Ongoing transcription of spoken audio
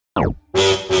What's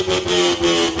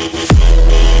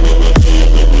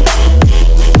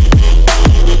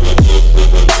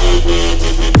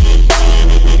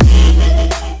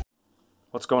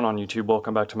going on YouTube?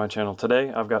 Welcome back to my channel.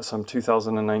 Today I've got some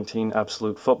 2019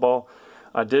 Absolute football.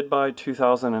 I did buy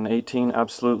 2018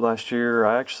 Absolute last year.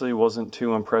 I actually wasn't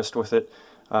too impressed with it.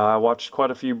 I watched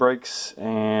quite a few breaks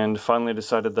and finally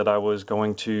decided that I was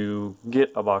going to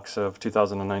get a box of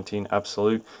 2019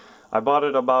 Absolute. I bought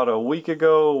it about a week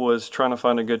ago, was trying to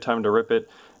find a good time to rip it,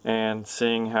 and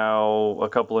seeing how a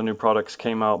couple of new products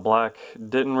came out black,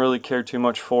 didn't really care too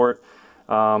much for it.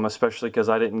 Especially because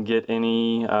I didn't get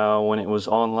any when it was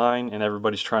online and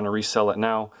everybody's trying to resell it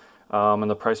now, and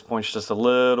the price point's just a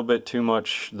little bit too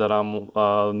much that I'm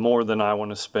more than I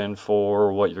want to spend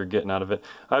for what you're getting out of it.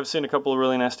 I've seen a couple of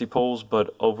really nasty pulls,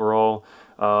 but overall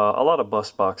a lot of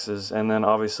bust boxes. And then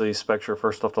obviously Spectra,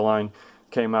 first off the line,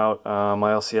 came out.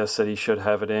 My LCS said he should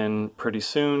have it in pretty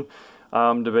soon.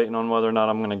 I'm debating on whether or not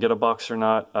I'm going to get a box or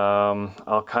not.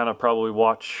 I'll kind of probably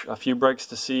watch a few breaks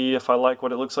to see if I like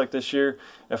what it looks like this year.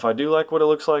 If I do like what it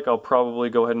looks like, I'll probably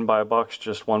go ahead and buy a box,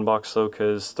 just one box though,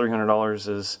 because $300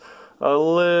 is a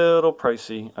little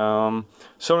pricey.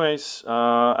 So nice.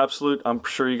 Absolute, I'm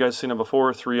sure you guys seen it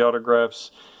before. 3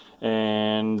 autographs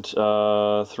and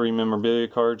 3 memorabilia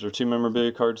cards, or 2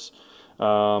 memorabilia cards.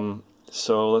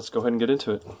 So let's go ahead and get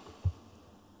into it.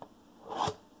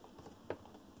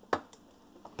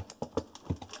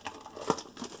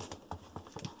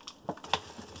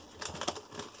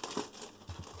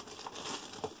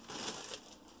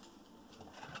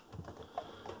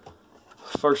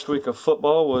 First week of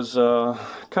football was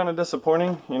kind of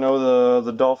disappointing. You know,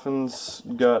 the Dolphins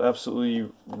got absolutely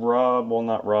robbed. Well,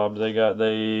 not robbed. They got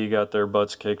their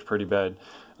butts kicked pretty bad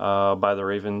by the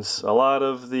Ravens. A lot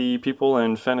of the people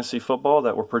in fantasy football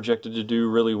that were projected to do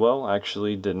really well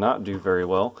actually did not do very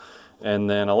well. And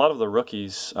then a lot of the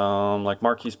rookies, like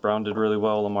Marquise Brown did really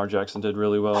well. Lamar Jackson did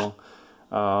really well.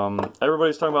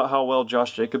 Everybody's talking about how well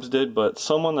Josh Jacobs did, but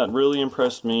someone that really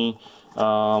impressed me,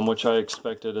 which I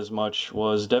expected as much,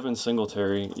 was Devin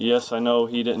Singletary. Yes, I know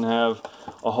he didn't have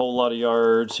a whole lot of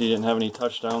yards, he didn't have any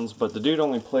touchdowns, but the dude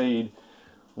only played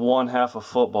one half of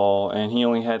football and he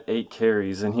only had 8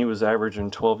 carries, and he was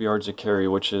averaging 12 yards a carry,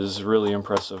 which is really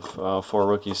impressive for a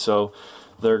rookie. So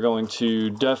they're going to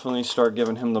definitely start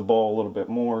giving him the ball a little bit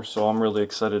more, so I'm really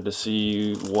excited to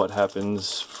see what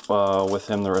happens with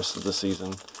him the rest of the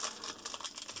season.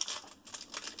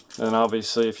 And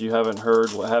obviously, if you haven't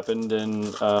heard what happened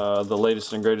in the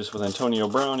latest and greatest with Antonio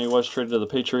Brown, he was traded to the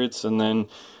Patriots, and then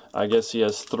I guess he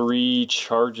has 3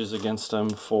 charges against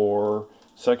him for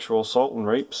sexual assault and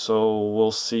rape. So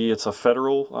we'll see. It's a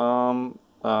federal,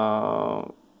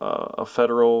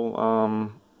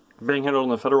 being handled in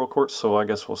the federal courts. So I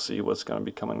guess we'll see what's going to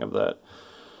be coming of that.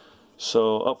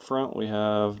 So up front we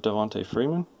have Devonta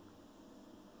Freeman.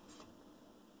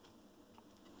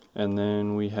 And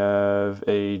then we have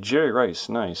a Jerry Rice,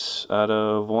 nice, out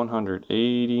of 100,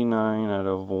 89 out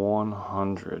of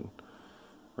 100,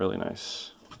 really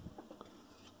nice.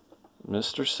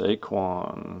 Mr.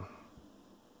 Saquon,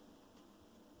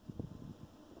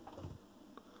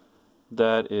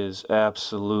 that is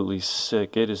absolutely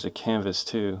sick. It is a canvas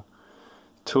too.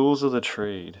 Tools of the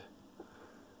trade,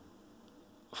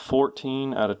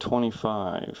 14 out of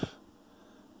 25.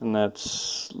 And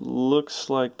that's, looks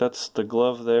like that's the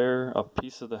glove there, a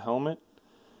piece of the helmet,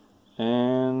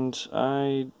 and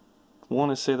I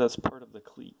want to say that's part of the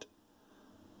cleat.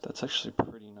 That's actually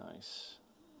pretty nice.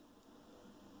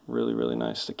 Really, really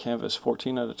nice. The canvas,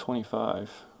 14 out of 25.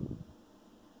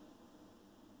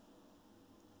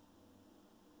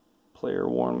 Player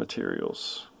worn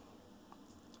materials.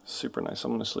 Super nice. I'm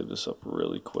going to sleeve this up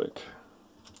really quick.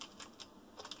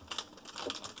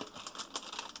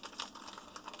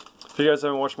 If you guys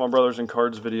haven't watched my Brothers in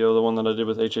Cards video, the one that I did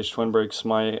with HH Twin Breaks,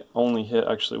 my only hit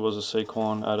actually was a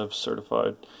Saquon out of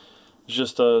Certified. It's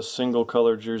just a single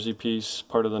color jersey piece,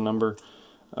 part of the number.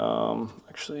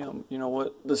 Actually, you know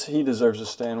what? He deserves a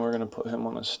stand. We're going to put him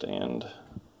on a stand.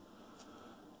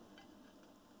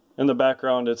 In the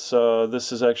background, it's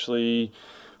this is actually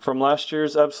from last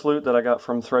year's Absolute that I got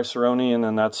from Thriceroni, and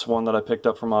then that's one that I picked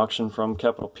up from auction from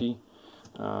Capital P.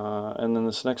 And then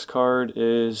this next card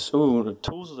is, ooh,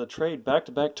 Tools of the Trade,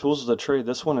 back-to-back Tools of the Trade.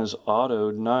 This one is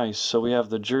autoed, nice. So we have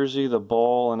the jersey, the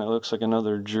ball, and it looks like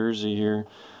another jersey here,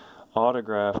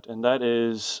 autographed. And that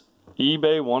is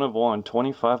eBay 1 of 1,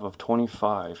 25 of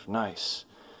 25, nice.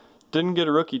 Didn't get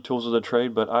a rookie Tools of the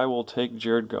Trade, but I will take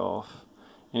Jared Goff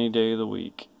any day of the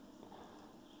week.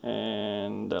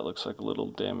 And that looks like a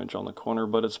little damage on the corner,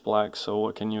 but it's black, so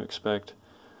what can you expect?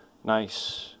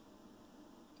 Nice.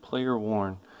 Player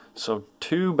worn. So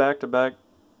 2 back-to-back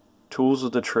tools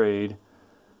of the trade,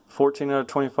 14 out of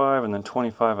 25 and then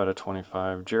 25 out of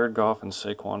 25. Jared Goff and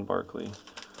Saquon Barkley.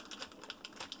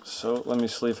 So let me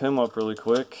sleeve him up really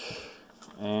quick.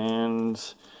 And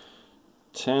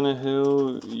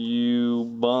Tannehill, you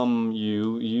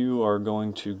are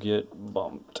going to get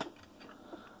bumped.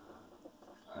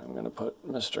 I'm going to put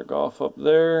Mr. Goff up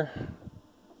there.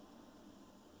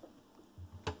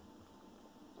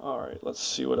 Alright, let's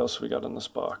see what else we got in this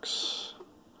box.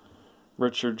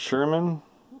 Richard Sherman,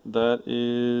 that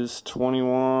is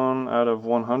 21 out of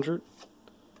 100.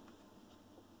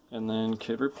 And then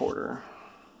Kid Reporter.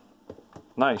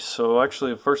 Nice, so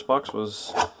actually the first box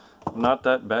was not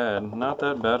that bad. Not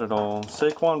that bad at all.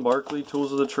 Saquon Barkley,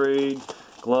 tools of the trade,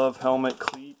 glove, helmet,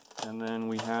 cleat. And then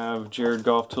we have Jared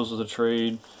Goff, tools of the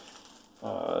trade,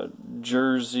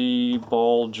 jersey,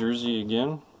 ball, jersey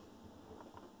again.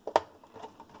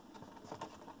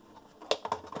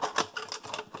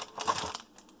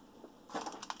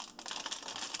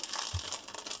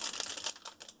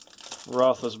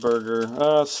 Roethlisberger.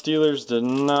 Steelers did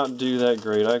not do that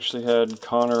great. I actually had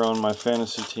Connor on my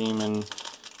fantasy team, and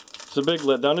it's a big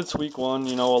letdown. It's week 1.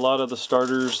 You know, a lot of the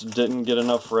starters didn't get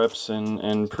enough reps in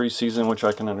preseason, which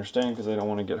I can understand because they don't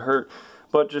want to get hurt.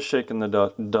 But just shaking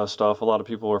the dust off. A lot of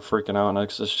people were freaking out. And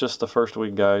it's just the first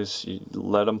week, guys. You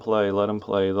let them play. Let them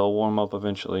play. They'll warm up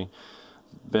eventually.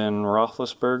 Ben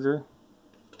Roethlisberger.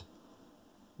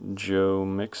 Joe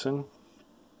Mixon.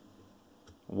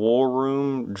 War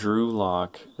Room, Drew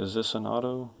Lock. Is this an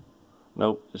auto?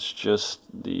 Nope, it's just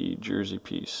the jersey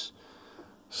piece.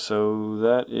 So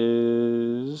that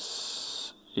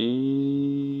is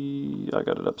I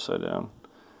got it upside down.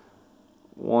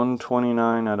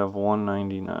 129 out of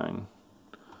 199.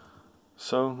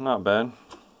 So not bad.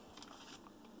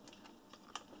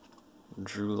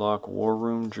 Drew Lock War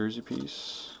Room jersey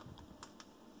piece.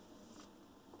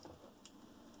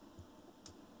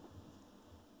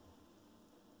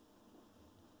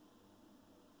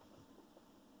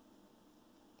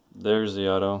 There's the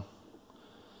auto.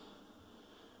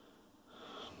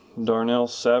 Darnell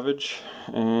Savage,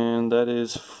 and that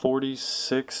is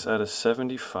 46 out of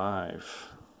 75.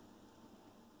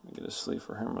 Let me get a sleeve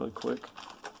for him really quick.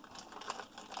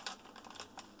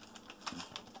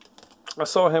 I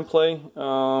saw him play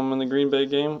in the Green Bay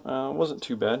game. It wasn't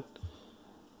too bad.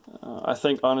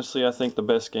 Honestly, I think the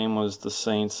best game was the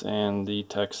Saints and the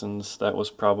Texans. That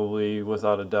was probably,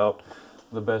 without a doubt,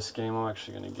 the best game. I'm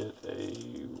actually going to get a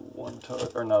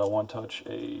one-touch, or not a one-touch,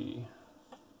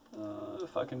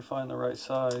 if I can find the right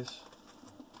size.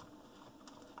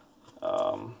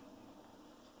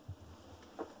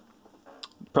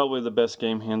 Probably the best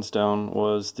game, hands down,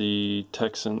 was the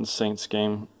Texans-Saints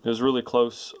game. It was really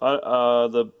close.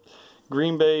 The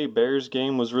Green Bay Bears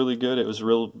game was really good. It was a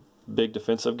real big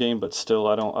defensive game, but still,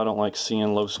 I don't like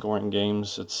seeing low-scoring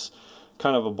games. It's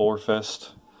kind of a bore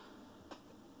fest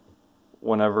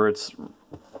whenever it's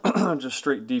just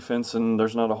straight defense and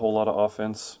there's not a whole lot of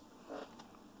offense.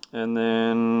 And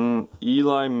then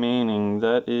Eli Manning,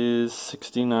 that is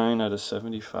 69 out of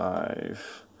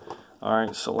 75.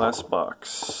 Alright, so last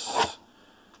box.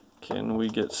 Can we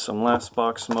get some last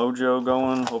box mojo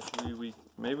going? Hopefully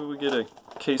maybe we get a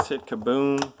case hit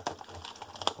kaboom.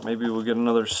 Maybe we'll get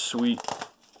another sweet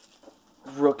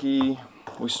rookie.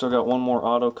 We still got one more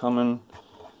auto coming.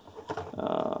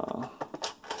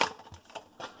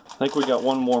 I think we got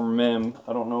one more mem.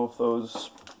 I don't know if those...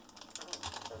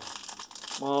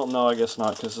 Well, no, I guess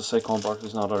not, because the Saquon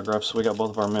Barkley's not autographed, so we got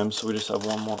both of our mems, so we just have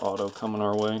one more auto coming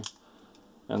our way.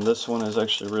 And this one is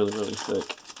actually really, really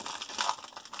thick.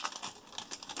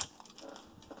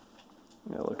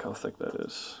 Yeah, look how thick that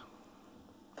is.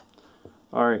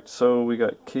 Alright, so we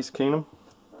got Case Keenum.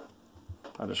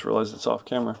 I just realized it's off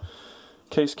camera.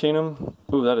 Case Keenum.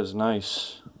 Ooh, that is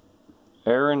nice.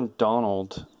 Aaron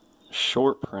Donald.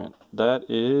 Short print. That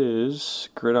is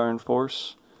Gridiron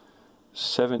Force.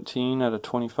 17 out of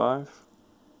 25.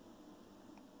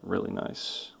 Really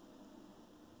nice.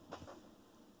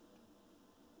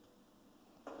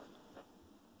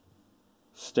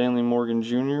 Stanley Morgan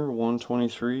Jr.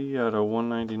 123 out of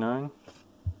 199.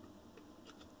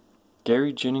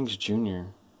 Gary Jennings Jr.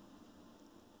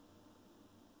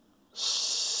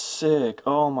 Sick.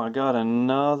 Oh my god,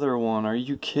 another one. Are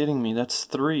you kidding me? That's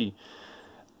 3.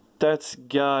 That's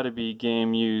gotta be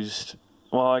game used.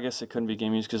 Well, I guess it couldn't be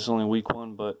game used because it's only week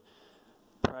 1, but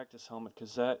practice helmet,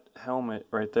 because that helmet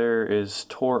right there is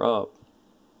tore up.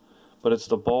 But it's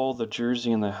the ball, the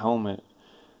jersey, and the helmet.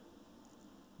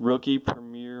 Rookie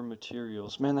Premier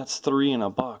Materials. Man, that's 3 in a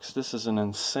box. This is an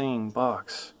insane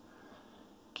box.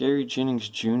 Gary Jennings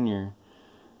Jr.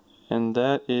 and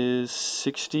that is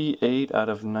 68 out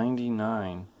of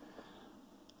 99.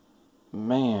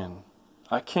 Man,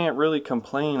 I can't really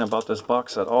complain about this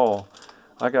box at all.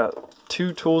 I got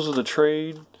 2 tools of the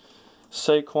trade,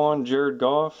 Saquon, Jared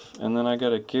Goff, and then I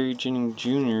got a Gary Jennings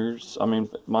Jr. I mean,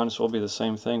 might as well be the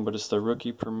same thing, but it's the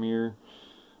Rookie Premier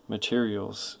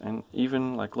Materials. And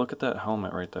even, like, look at that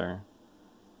helmet right there.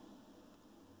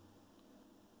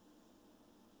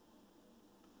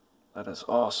 That is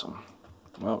awesome.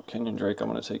 Well, Kenyon Drake, I'm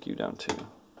going to take you down too.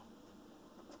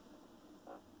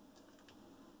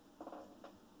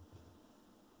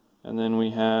 And then we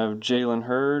have Jalen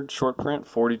Hurd, short print,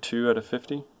 42 out of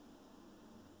 50.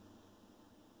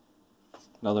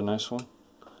 Another nice one.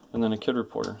 And then a Kid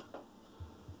Reporter.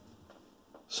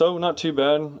 So, not too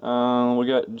bad. We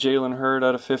got Jalen Hurd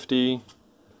out of 50.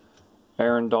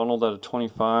 Aaron Donald out of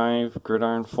 25.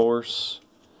 Gridiron Force.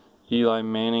 Eli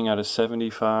Manning out of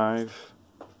 75.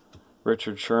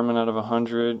 Richard Sherman out of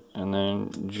 100. And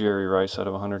then Jerry Rice out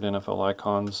of 100 NFL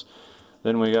Icons.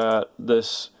 Then we got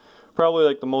this, probably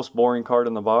like the most boring card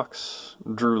in the box.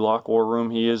 Drew Lock, War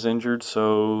Room. He is injured,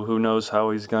 so who knows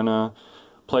how he's gonna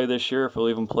play this year, if he'll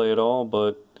even play at all,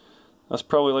 but that's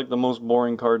probably like the most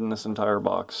boring card in this entire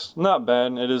box. Not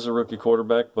bad. It is a rookie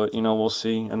quarterback, but you know, we'll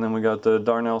see. And then we got the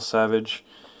Darnell Savage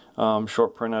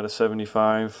short print out of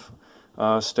 75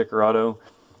 sticker auto.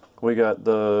 We got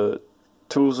the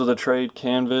Tools of the Trade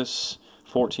canvas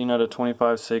 14 out of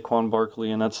 25 Saquon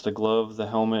Barkley, and that's the glove, the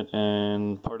helmet,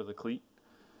 and part of the cleat.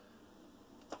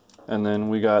 And then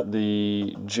we got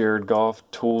the Jared Goff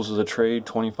Tools of the Trade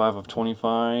 25 of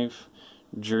 25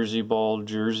 Jersey Ball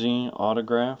jersey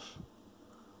autograph.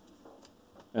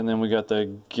 And then we got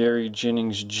the Gary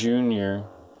Jennings Jr.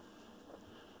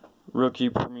 Rookie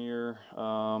Premier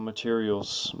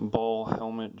Materials ball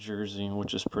helmet jersey,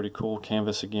 which is pretty cool.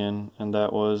 Canvas again, and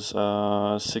that was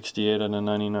 68 out of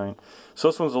 99. So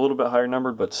this one's a little bit higher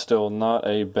numbered, but still not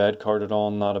a bad card at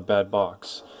all, not a bad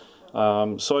box.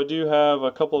 So I do have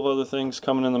a couple of other things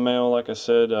coming in the mail. Like I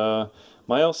said,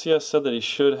 my LCS said that he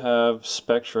should have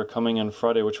Spectra coming in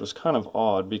Friday, which was kind of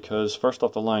odd because First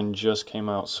Off the Line just came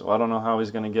out, so I don't know how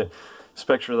he's going to get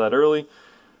Spectra that early.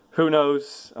 Who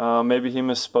knows? Maybe he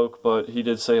misspoke, but he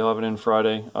did say he'll have it in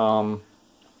Friday.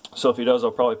 So if he does,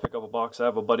 I'll probably pick up a box. I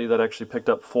have a buddy that actually picked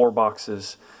up 4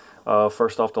 boxes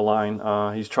First Off the Line.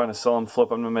 He's trying to sell them, flip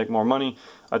them to make more money.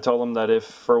 I told him that if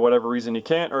for whatever reason he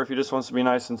can't, or if he just wants to be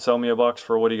nice and sell me a box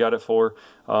for what he got it for,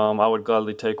 I would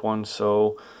gladly take one.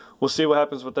 So we'll see what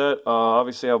happens with that.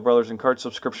 Obviously I have Brothers in Card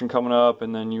subscription coming up,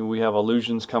 and then we have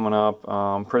Illusions coming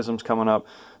up, Prisms coming up.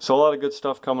 So a lot of good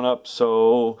stuff coming up.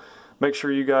 So make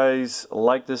sure you guys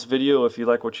like this video if you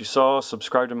like what you saw.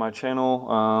 Subscribe to my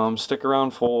channel. Stick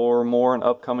around for more and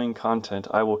upcoming content.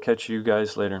 I will catch you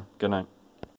guys later. Good night.